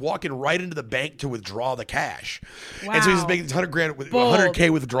he starts walking right into the bank to withdraw the cash. Wow. And so he's making 100 grand with 100K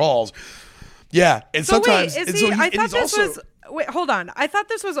withdrawals. Yeah, and so sometimes. Wait, is he? I thought this was. Wait, hold on. I thought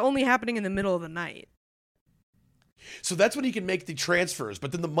this was only happening in the middle of the night. So that's when he can make the transfers,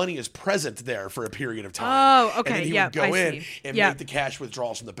 but then the money is present there for a period of time. Oh, okay. And then he would go in and make the cash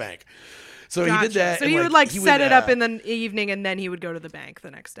withdrawals from the bank. So he did that. So he would set it up in the evening, and then he would go to the bank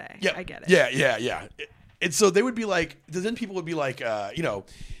the next day. Yeah, I get it. Yeah. And so they would be like, then people would be like,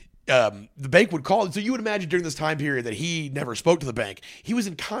 the bank would call. So you would imagine during this time period that he never spoke to the bank. He was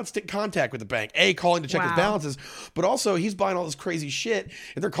in constant contact with the bank, calling to check his balances, but also he's buying all this crazy shit.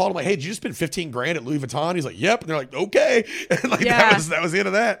 And they're calling him like, "Hey, did you just spend 15 grand at Louis Vuitton?" He's like, "Yep." And they're like, "Okay." And like that was the end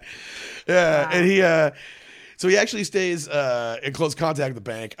of that. Yeah, and so he actually stays in close contact with the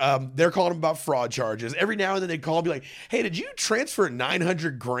bank. They're calling him about fraud charges. Every now and then they'd call and be like, "Hey, did you transfer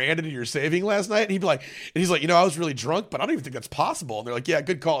 900 grand into your saving last night?" And he's like, I was really drunk, but I don't even think that's possible. And they're like, "Yeah,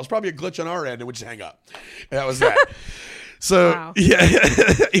 good call. It's probably a glitch on our end," and we just hang up. And that was that. So yeah,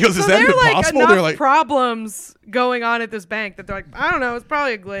 he goes, "Is that even possible?" They're like problems going on at this bank that they're like, "I don't know. It's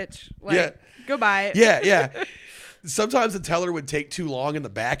probably a glitch." Like, goodbye. Yeah. Sometimes the teller would take too long in the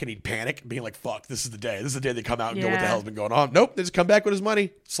back and he'd panic, being like, "Fuck, this is the day. This is the day they come out and go, what the hell's been going on?" Nope, they just come back with his money,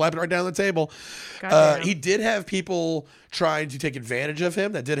 slap it right down on the table. He did have people trying to take advantage of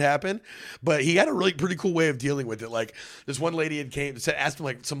him. That did happen, but he had a really pretty cool way of dealing with it. Like this one lady asked him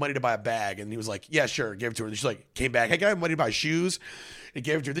like some money to buy a bag, and he was like, "Yeah, sure," gave it to her. And she like came back, "Hey, can I have money to buy shoes?" He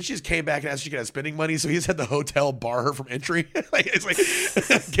gave it to her. Then she just came back and asked if she could have spending money. So he just had the hotel bar her from entry. It's like,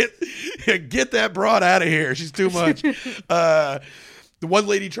 get that broad out of here. She's too much. The one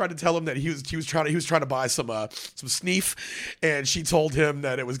lady tried to tell him that he was trying to buy some sneef, and she told him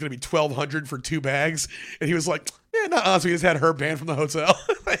that it was going to be $1,200 for 2 bags, and he was like, "Yeah, nuh-uh." So he just had her banned from the hotel.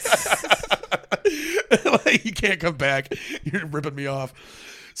 Like, you can't come back. You're ripping me off.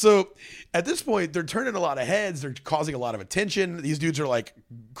 So at this point, they're turning a lot of heads. They're causing a lot of attention. These dudes are like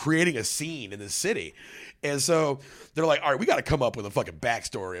creating a scene in this city. And so they're like, all right, we got to come up with a fucking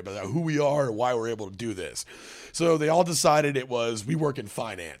backstory about who we are and why we're able to do this. So they all decided we work in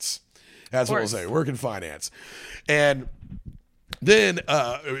finance. That's what we'll say. Work in finance. And then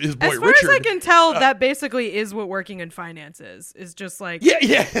his boy Richard. As far as I can tell, that basically is what working in finance is just like playing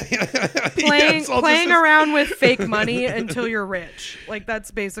around with fake money until you're rich. Like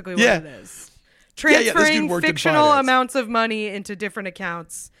that's basically what it is. Transferring fictional amounts of money into different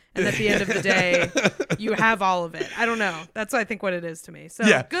accounts, and at the end of the day, you have all of it. I don't know. That's I think what it is to me. So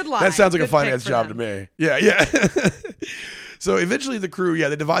good luck. That sounds like a finance job to me. Yeah. So eventually the crew,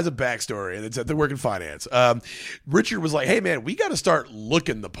 they devise a backstory, and they work in finance. Richard was like, "Hey man, we got to start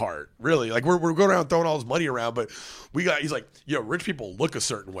looking the part. Really, like we're going around throwing all this money around, but he's like, rich people look a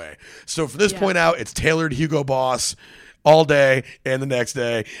certain way. So from this point out, it's tailored Hugo Boss all day and the next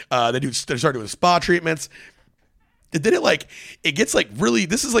day. They start doing spa treatments." And then it gets like really,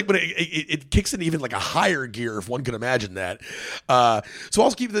 this is like when it kicks in even like a higher gear, if one can imagine that. So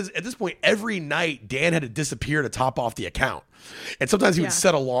also keep this, at this point, every night Dan had to disappear to top off the account. And sometimes he would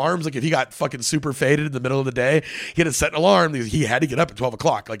set alarms. Like if he got fucking super faded in the middle of the day, he had to set an alarm because he had to get up at 12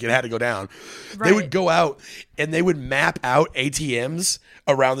 o'clock. Like it had to go down. Right. They would go out and they would map out ATMs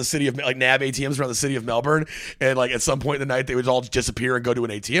around the city of, like NAB ATMs around the city of Melbourne. And like at some point in the night, they would all disappear and go to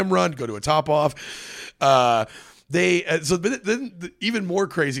an ATM run, go to a top off. Then even more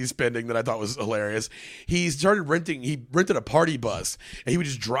crazy spending that I thought was hilarious. He rented a party bus and he would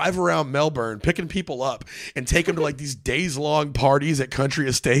just drive around Melbourne picking people up and take them to like these days long parties at country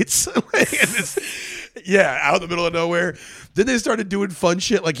estates. Out in the middle of nowhere. Then they started doing fun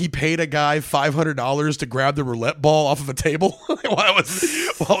shit. Like he paid a guy $500 to grab the roulette ball off of a table while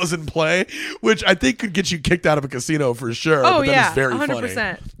it was in play, which I think could get you kicked out of a casino for sure. Oh, but that is very 100%.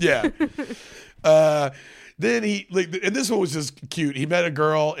 funny. Yeah. Then and this one was just cute. He met a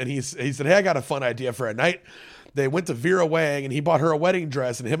girl and he said, hey, I got a fun idea for a night. They went to Vera Wang and he bought her a wedding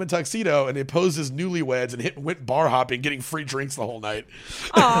dress and him a tuxedo and they posed as newlyweds and went bar hopping, getting free drinks the whole night.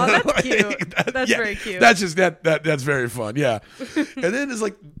 Oh, that's cute. That's very cute. That's just that's very fun. Yeah. And then it's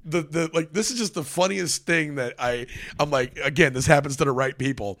like this is just the funniest thing that I'm like, again, this happens to the right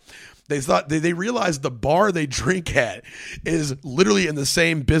people. They realized the bar they drink at is literally in the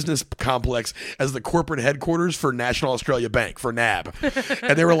same business complex as the corporate headquarters for National Australia Bank, for NAB.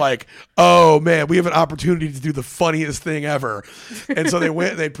 And they were like, oh man, we have an opportunity to do the funniest thing ever. And so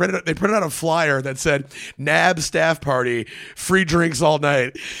they printed out a flyer that said NAB staff party, free drinks all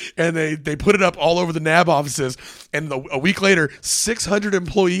night. And they put it up all over the NAB offices. And a week later, 600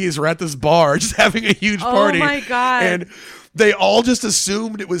 employees were at this bar just having a huge party. Oh my God. And they all just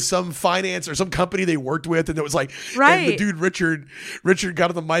assumed it was some finance or some company they worked with. And it was like, right. And the dude, Richard got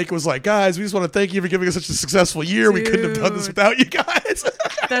on the mic and was like, guys, we just want to thank you for giving us such a successful year. Dude. We couldn't have done this without you guys.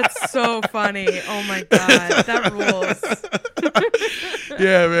 That's so funny. Oh my God. That rules.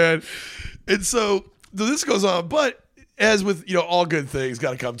 Yeah, man. And so this goes on, but as with, all good things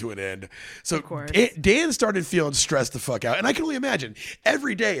got to come to an end. So Dan started feeling stressed the fuck out. And I can only imagine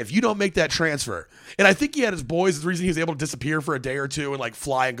every day, if you don't make that transfer, and I think he had his boys, the reason he was able to disappear for a day or two and like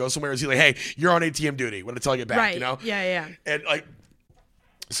fly and go somewhere is he's like, hey, you're on ATM duty when until I get back, right. Yeah. And like,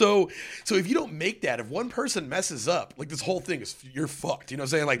 so if you don't make that, if one person messes up, like this whole thing you're fucked. You know what I'm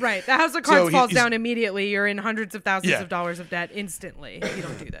saying? Like, right. The house of cards falls down immediately. You're in hundreds of thousands of dollars of debt instantly if you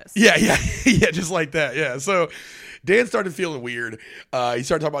don't do this. Yeah, just like that. Yeah. So Dan started feeling weird. He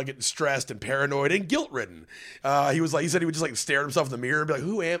started talking about getting stressed and paranoid and guilt-ridden. He said he would just like stare at himself in the mirror and be like,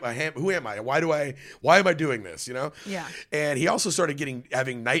 who am I? Why am I doing this? Yeah. And he also started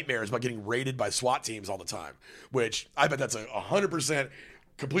having nightmares about getting raided by SWAT teams all the time, which I bet that's 100%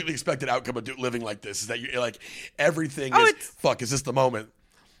 completely expected outcome of living like this, is that you're like, everything is this the moment?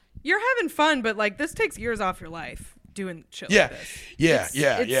 You're having fun, but like this takes years off your life doing shit like this.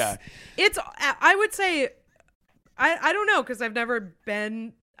 Yeah. It's, I would say, I don't know, because I've never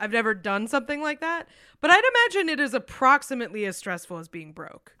done something like that, but I'd imagine it is approximately as stressful as being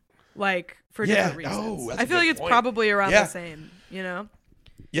broke, like for different reasons. I feel like it's probably around the same, Yeah.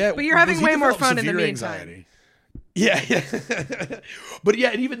 But you're having way more fun in the meantime. Anxiety. Yeah. But yeah,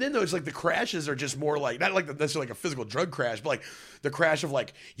 and even then though, it's like the crashes are just more like, not like necessarily like a physical drug crash, but like the crash of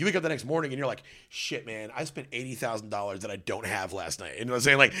like, you wake up the next morning and you're like, shit, man, I spent $80,000 that I don't have last night. You know what I'm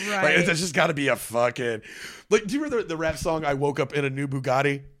saying? Like, right. Like, that's just got to be a fucking, like, do you remember the rap song, I Woke Up in a New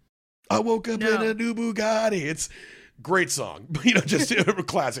Bugatti? I woke up in a new Bugatti. It's a great song, just a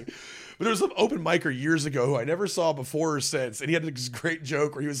classic. But there was some open micer years ago who I never saw before or since, and he had this great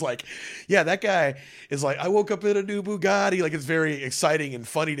joke where he was like, yeah, that guy is like, I woke up in a new Bugatti. Like, it's very exciting and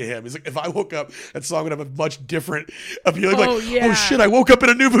funny to him. He's like, if I woke up, that song would have a much different appeal. Oh shit, I woke up in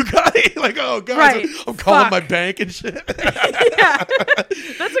a new Bugatti. Like, oh god, right. I'm calling my bank and shit. Yeah,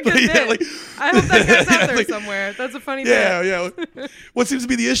 that's a good bit. I hope that guy's out there somewhere. That's a funny bit. Yeah. What seems to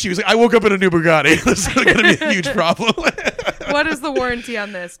be the issue? He's like, I woke up in a new Bugatti. This is going to be a huge problem. What is the warranty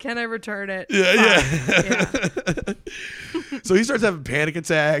on this? Can I return it? Yeah. So he starts having panic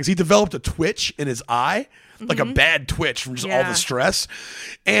attacks. He developed a twitch in his eye, like a bad twitch from just all the stress.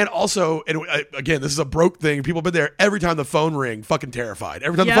 And also, again, this is a broke thing. People have been there every time the phone rings, fucking terrified.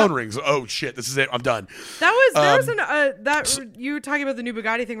 Every time the phone rings, oh shit, this is it. I'm done. You talking about the new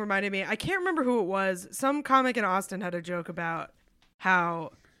Bugatti thing reminded me. I can't remember who it was. Some comic in Austin had a joke about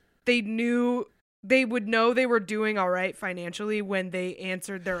how they knew they would know they were doing all right financially when they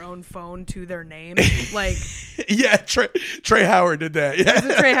answered their own phone to their name. Like, yeah, Trey Howard did that. Yeah, is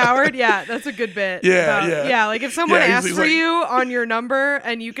it Trey Howard? Yeah, that's a good bit. Yeah. Like if someone asks for you on your number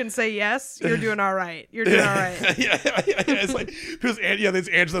and you can say yes, you're doing all right. You're doing all right. Yeah. It's like they just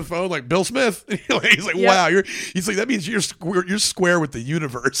answer the phone like Bill Smith. He's like, wow, he's like that means you're square with the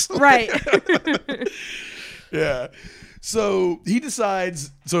universe, right? Yeah. So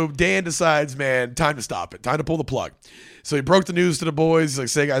Dan decides, man, time to stop it. Time to pull the plug. So he broke the news to the boys. He's like,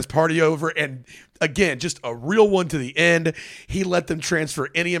 say, guys, party over. And again, just a real one to the end. He let them transfer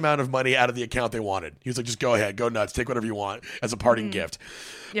any amount of money out of the account they wanted. He was like, just go ahead, go nuts, take whatever you want as a parting gift.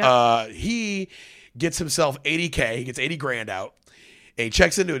 Yep. He gets himself $80K. He gets 80 grand out. And he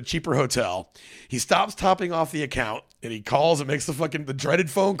checks into a cheaper hotel. He stops topping off the account and he calls and makes the dreaded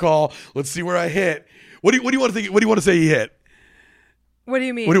phone call. Let's see where I hit. What do you want to think? What do you want to say he hit? What do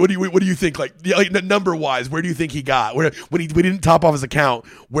you mean? What do you think? Like number wise, where do you think he got? When he didn't top off his account,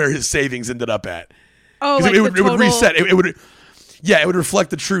 where his savings ended up at? Oh, like it would reset. It would. Yeah, it would reflect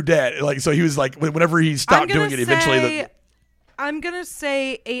the true debt. Like so, he was like whenever he stopped doing it, eventually. I'm gonna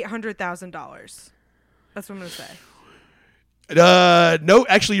say $800,000. That's what I'm gonna say. No,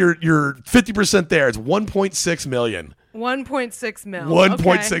 actually, you're 50% there. It's 1.6 million. 1.6 mil.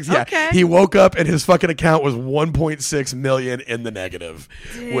 1.6. Yeah. Okay. He woke up and his fucking account was 1.6 million in the negative.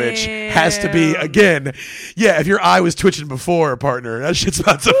 Damn. Which has to be, again, yeah, if your eye was twitching before, partner, that shit's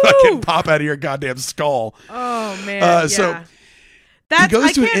about to fucking pop out of your goddamn skull. Oh man. So that's,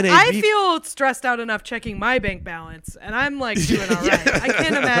 I feel stressed out enough checking my bank balance, and I'm like doing all right. I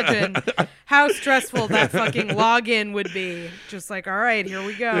can't imagine how stressful that fucking login would be. Just like, all right, here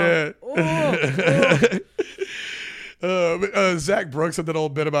we go. Yeah. Zach Brooks had that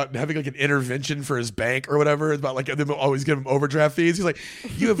old bit about having like an intervention for his bank or whatever. It's about like them always give him overdraft fees. He's like,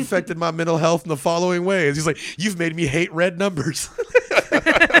 you have affected my mental health in the following ways. He's like, you've made me hate red numbers.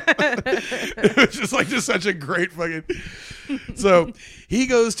 It's just such a great fucking. So he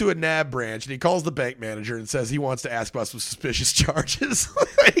goes to a NAB branch and he calls the bank manager and says he wants to ask about some suspicious charges.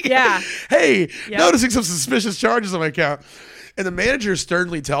 Hey, noticing some suspicious charges on my account. And the manager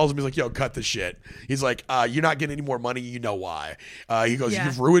sternly tells him, he's like, yo, cut the shit. He's like, you're not getting any more money. You know why. He goes,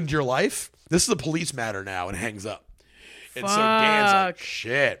 you've ruined your life. This is a police matter now, and hangs up. And so Dan's like,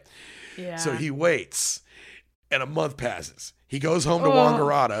 shit. Yeah. So he waits, and a month passes. He goes home to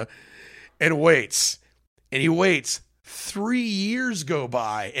Wangaratta and waits. And he waits. 3 years go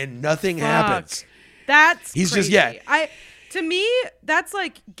by, and nothing happens. He's crazy. To me, that's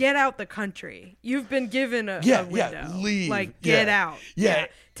like get out the country. You've been given a window. Yeah, leave. Like get out. Yeah.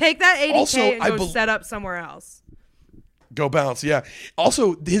 Take that $80K also, and go set up somewhere else. Go bounce, yeah.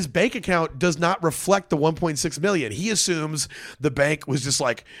 Also, his bank account does not reflect the 1.6 million. He assumes the bank was just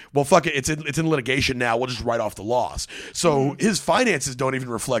like, well, fuck it, it's in litigation now. We'll just write off the loss. So his finances don't even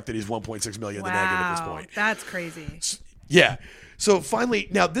reflect that he's 1.6 million in the negative at this point. That's crazy. Yeah. So finally,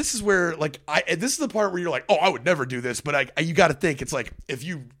 now this is where this is the part where you're like, oh, I would never do this, but you got to think it's like if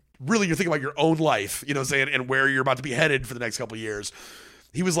you're thinking about your own life, you know what I'm saying, and where you're about to be headed for the next couple of years.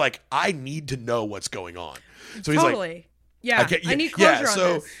 He was like, I need to know what's going on. So he's like, I need closure on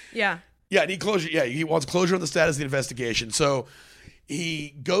this. Yeah, I need closure. Yeah, he wants closure on the status of the investigation. So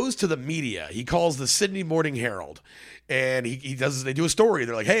he goes to the media. He calls the Sydney Morning Herald. And they do a story.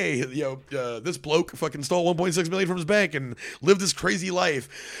 They're like, hey, this bloke fucking stole 1.6 million from his bank and lived this crazy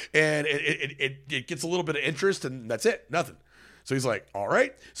life. And it gets a little bit of interest, and that's it. Nothing. So he's like, all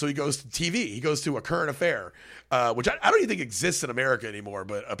right. So he goes to TV. He goes to A Current Affair, which I don't even think exists in America anymore,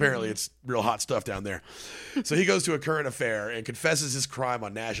 but apparently it's real hot stuff down there. So he goes to A Current Affair and confesses his crime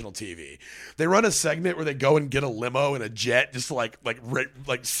on national TV. They run a segment where they go and get a limo and a jet just to like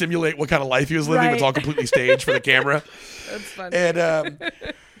simulate what kind of life he was living. Right. It's all completely staged for the camera. That's funny. And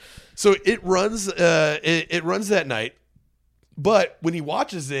so it runs that night. But when he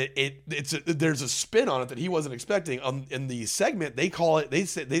watches it, there's a spin on it that he wasn't expecting. In the segment, they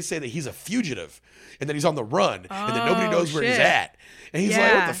say that he's a fugitive and that he's on the run and that nobody knows where he's at. And he's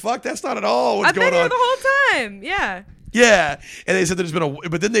like, what the fuck? That's not at all what's going on. I've been here the whole time. Yeah. Yeah. And they said there's been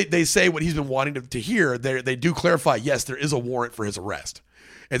but then they say what he's been wanting to hear. They do clarify, yes, there is a warrant for his arrest.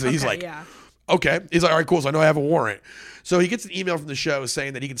 And so he's like, okay. He's like, all right, cool. So I know I have a warrant. So he gets an email from the show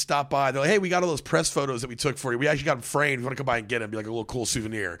saying that he can stop by. They're like, hey, we got all those press photos that we took for you. We actually got them framed. You want to come by and get them? Be like a little cool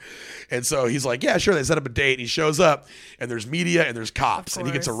souvenir. And so he's like, yeah, sure. They set up a date. And he shows up, and there's media and there's cops. And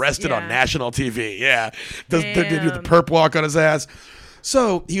he gets arrested on national TV. Yeah. They do the perp walk on his ass.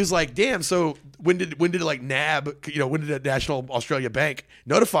 So he was like, damn, so when did like NAB, when did the National Australia Bank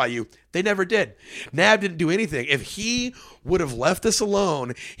notify you? They never did. NAB didn't do anything. If he would have left this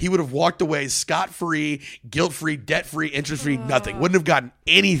alone, he would have walked away scot-free, guilt-free, debt-free, interest-free, nothing. Wouldn't have gotten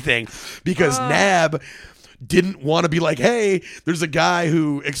anything because NAB didn't want to be like, hey, there's a guy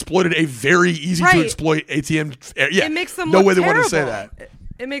who exploited a very easy to exploit ATM. Yeah, it makes them no look way they terrible. want to say that.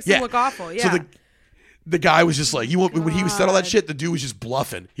 It makes them look awful. Yeah. So the guy was just like, when he said all that shit, the dude was just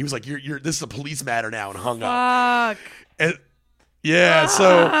bluffing. He was like, "You're this is a police matter now," and hung up. And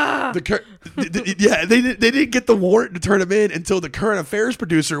so they didn't get the warrant to turn him in until the current affairs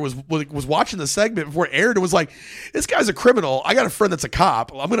producer was watching the segment before it aired and was like, "This guy's a criminal. I got a friend that's a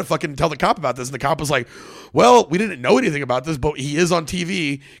cop. I'm gonna fucking tell the cop about this." And the cop was like, "Well, we didn't know anything about this, but he is on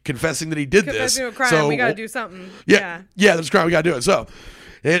TV confessing that he did this. Confessing to a crime. So we gotta do something." Yeah, there's a crime. We gotta do it. So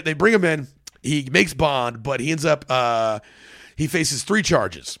they bring him in. He makes bond, but he ends up he faces 3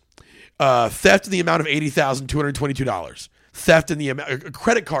 charges: theft in the amount of $80,222. Theft in the amount, a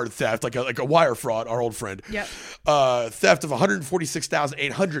credit card theft, like a wire fraud, our old friend. Yep. Theft of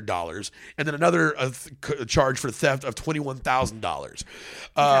 $146,800, and then another charge for theft of $21,000.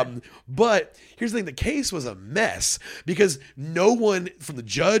 But here's the thing: the case was a mess because no one from the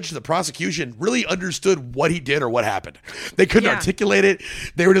judge to the prosecution really understood what he did or what happened. They couldn't articulate it.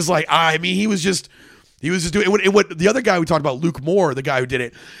 They were just like, he was just doing it. And what the other guy we talked about, Luke Moore, the guy who did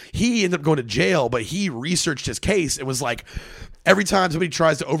it, he ended up going to jail, but he researched his case and was like, every time somebody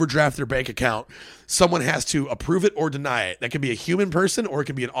tries to overdraft their bank account, someone has to approve it or deny it. That can be a human person or it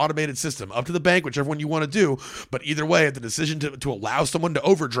can be an automated system. Up to the bank, whichever one you want to do. But either way, if the decision to allow someone to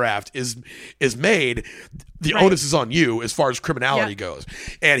overdraft is made, the onus is on you as far as criminality goes.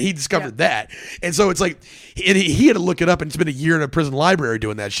 And he discovered that. And so it's like, and he had to look it up, and it's been a year in a prison library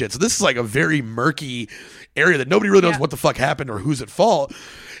doing that shit. So this is like a very murky area that nobody really knows what the fuck happened or who's at fault.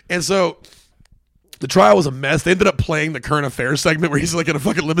 And so the trial was a mess. They ended up playing the current affairs segment where he's like in a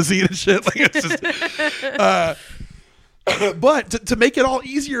fucking limousine and shit. Like it's just, but to make it all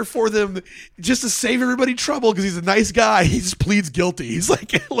easier for them, just to save everybody trouble because he's a nice guy, he just pleads guilty. He's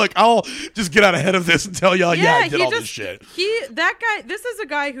like, look, I'll just get out ahead of this and tell y'all, I did all this shit. This is a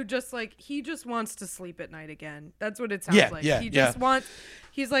guy who just like, he just wants to sleep at night again. That's what it sounds like. He just wants,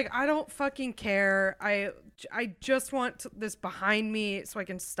 he's like, I don't fucking care. I just want this behind me so I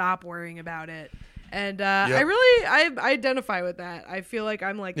can stop worrying about it. And I identify with that. I feel like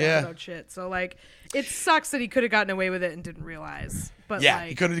I'm like that about shit. So like, it sucks that he could have gotten away with it and didn't realize. But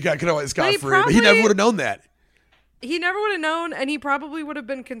he could have got scot free. But he never would have known that. He never would have known, and he probably would have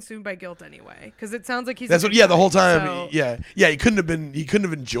been consumed by guilt anyway. Because it sounds like he's. That's what. Yeah, the whole time. So. He couldn't have been. He couldn't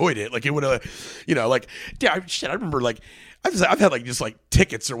have enjoyed it. Like it would have. I remember like. I've had like just like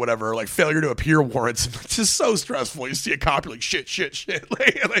tickets or whatever, like failure to appear warrants. It's just so stressful. You see a cop, you're like shit.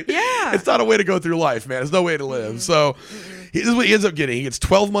 It's not a way to go through life, man. It's no way to live. So this is what he ends up getting. He gets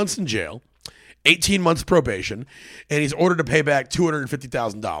 12 months in jail, 18 months probation, and he's ordered to pay back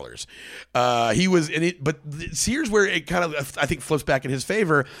 $250,000. He was in it, but here's where it kind of, I think, flips back in his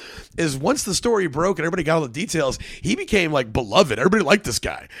favor. Is once the story broke and everybody got all the details, he became like beloved. Everybody liked this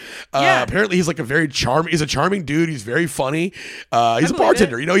guy. Apparently, he's like he's a charming dude. He's very funny. He's a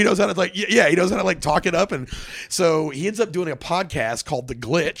bartender. He knows how to like, he knows how to like talk it up. And so he ends up doing a podcast called The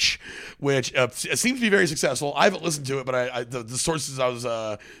Glitch, which seems to be very successful. I haven't listened to it, but the sources I was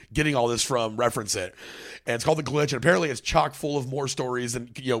getting all this from reference it. And it's called The Glitch, and apparently it's chock full of more stories than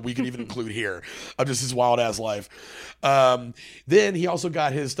we can even include here of just his wild ass life. Then he also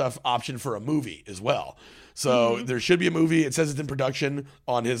got his stuff optioned for a movie as well. So there should be a movie. It says it's in production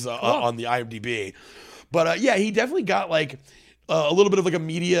on his on the IMDb. But he definitely got like a little bit of like a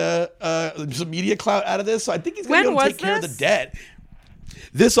media some media clout out of this. So I think he's going to be able to take care of the debt.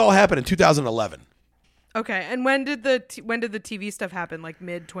 This all happened in 2011. Okay, and when did the TV stuff happen? Like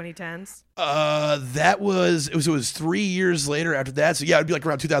mid 2010s? That was it was 3 years later after that. So it'd be like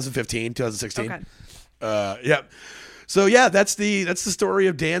around 2015, 2016. Okay. So that's the story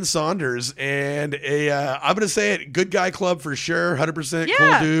of Dan Saunders, and I'm gonna say it, good guy club for sure, 100%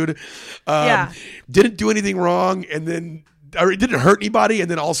 cool dude. Didn't do anything wrong, and then. Or it didn't hurt anybody,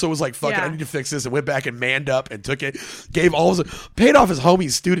 and then also was like, fuck it, I need to fix this, and went back and manned up and took it, paid off his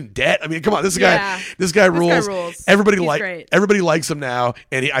homie's student debt. I mean, come on, this guy rules. Everybody likes him now,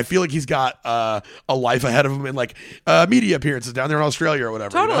 and I feel like he's got a life ahead of him in like media appearances down there in Australia or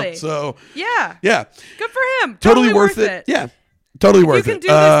whatever. Totally. So yeah, good for him. Totally worth it. Yeah. Totally worth it. You can do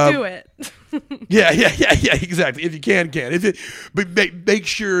this, do it. Yeah, exactly. If you can. But make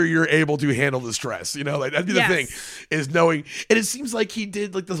sure you're able to handle the stress. You know, like that'd be the thing, is knowing. And it seems like he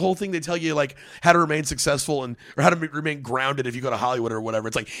did like the whole thing. They tell you like how to remain successful or how to remain grounded if you go to Hollywood or whatever.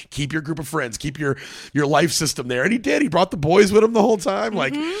 It's like keep your group of friends, keep your life system there. And he did. He brought the boys with him the whole time.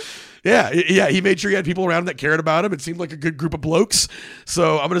 Like. Yeah, he made sure he had people around him that cared about him. It seemed like a good group of blokes.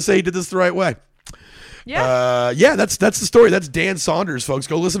 So I'm going to say he did this the right way. Yeah. That's the story. That's Dan Saunders, folks.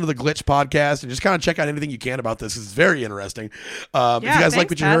 Go listen to the Glitch podcast and just kind of check out anything you can about this. It's very interesting. If you guys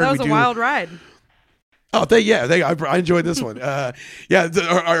like what you heard, that was a wild ride. Oh, I enjoyed this one.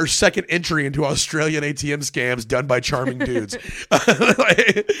 Our second entry into Australian ATM scams done by charming dudes.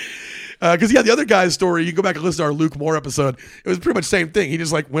 Because the other guy's story, you go back and listen to our Luke Moore episode. It was pretty much the same thing. He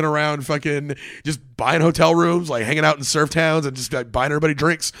just like went around fucking just buying hotel rooms, like hanging out in surf towns and just like, buying everybody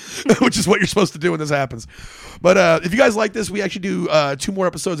drinks, which is what you're supposed to do when this happens. But if you guys like this, we actually do 2 more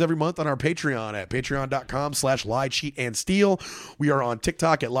episodes every month on our Patreon at patreon.com/lie, cheat, and steal. We are on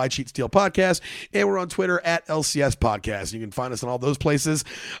TikTok at Lie, Cheat, Steal Podcast, and we're on Twitter at LCS Podcast. You can find us in all those places.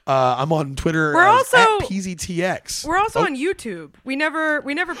 I'm on Twitter at PZTX. We're also on YouTube. We never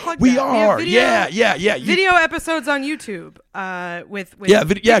plugged We that. are. We have Yeah. Video episodes on YouTube with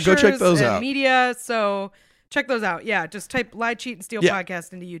go check those out. Media, so check those out. Yeah, just type Lie, Cheat, and Steal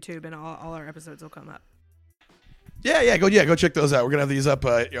Podcast into YouTube and all our episodes will come up. Go check those out. We're gonna have these up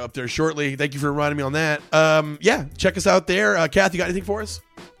there shortly. Thank you for reminding me on that. Check us out there. Kath, you got anything for us?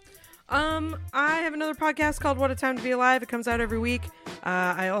 I have another podcast called What a Time to Be Alive. It comes out every week.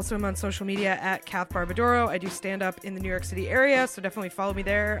 I also am on social media at Kath Barbadoro. I do stand up in the New York City area, so definitely follow me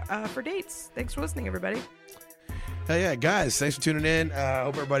there for dates. Thanks for listening, everybody. Hell yeah, guys. Thanks for tuning in.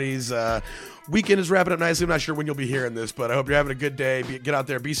 Hope everybody's weekend is wrapping up nicely. I'm not sure when you'll be hearing this, but I hope you're having a good day. Get out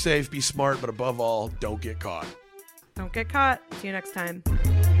there, be safe, be smart, but above all, don't get caught. Don't get caught. See you next time.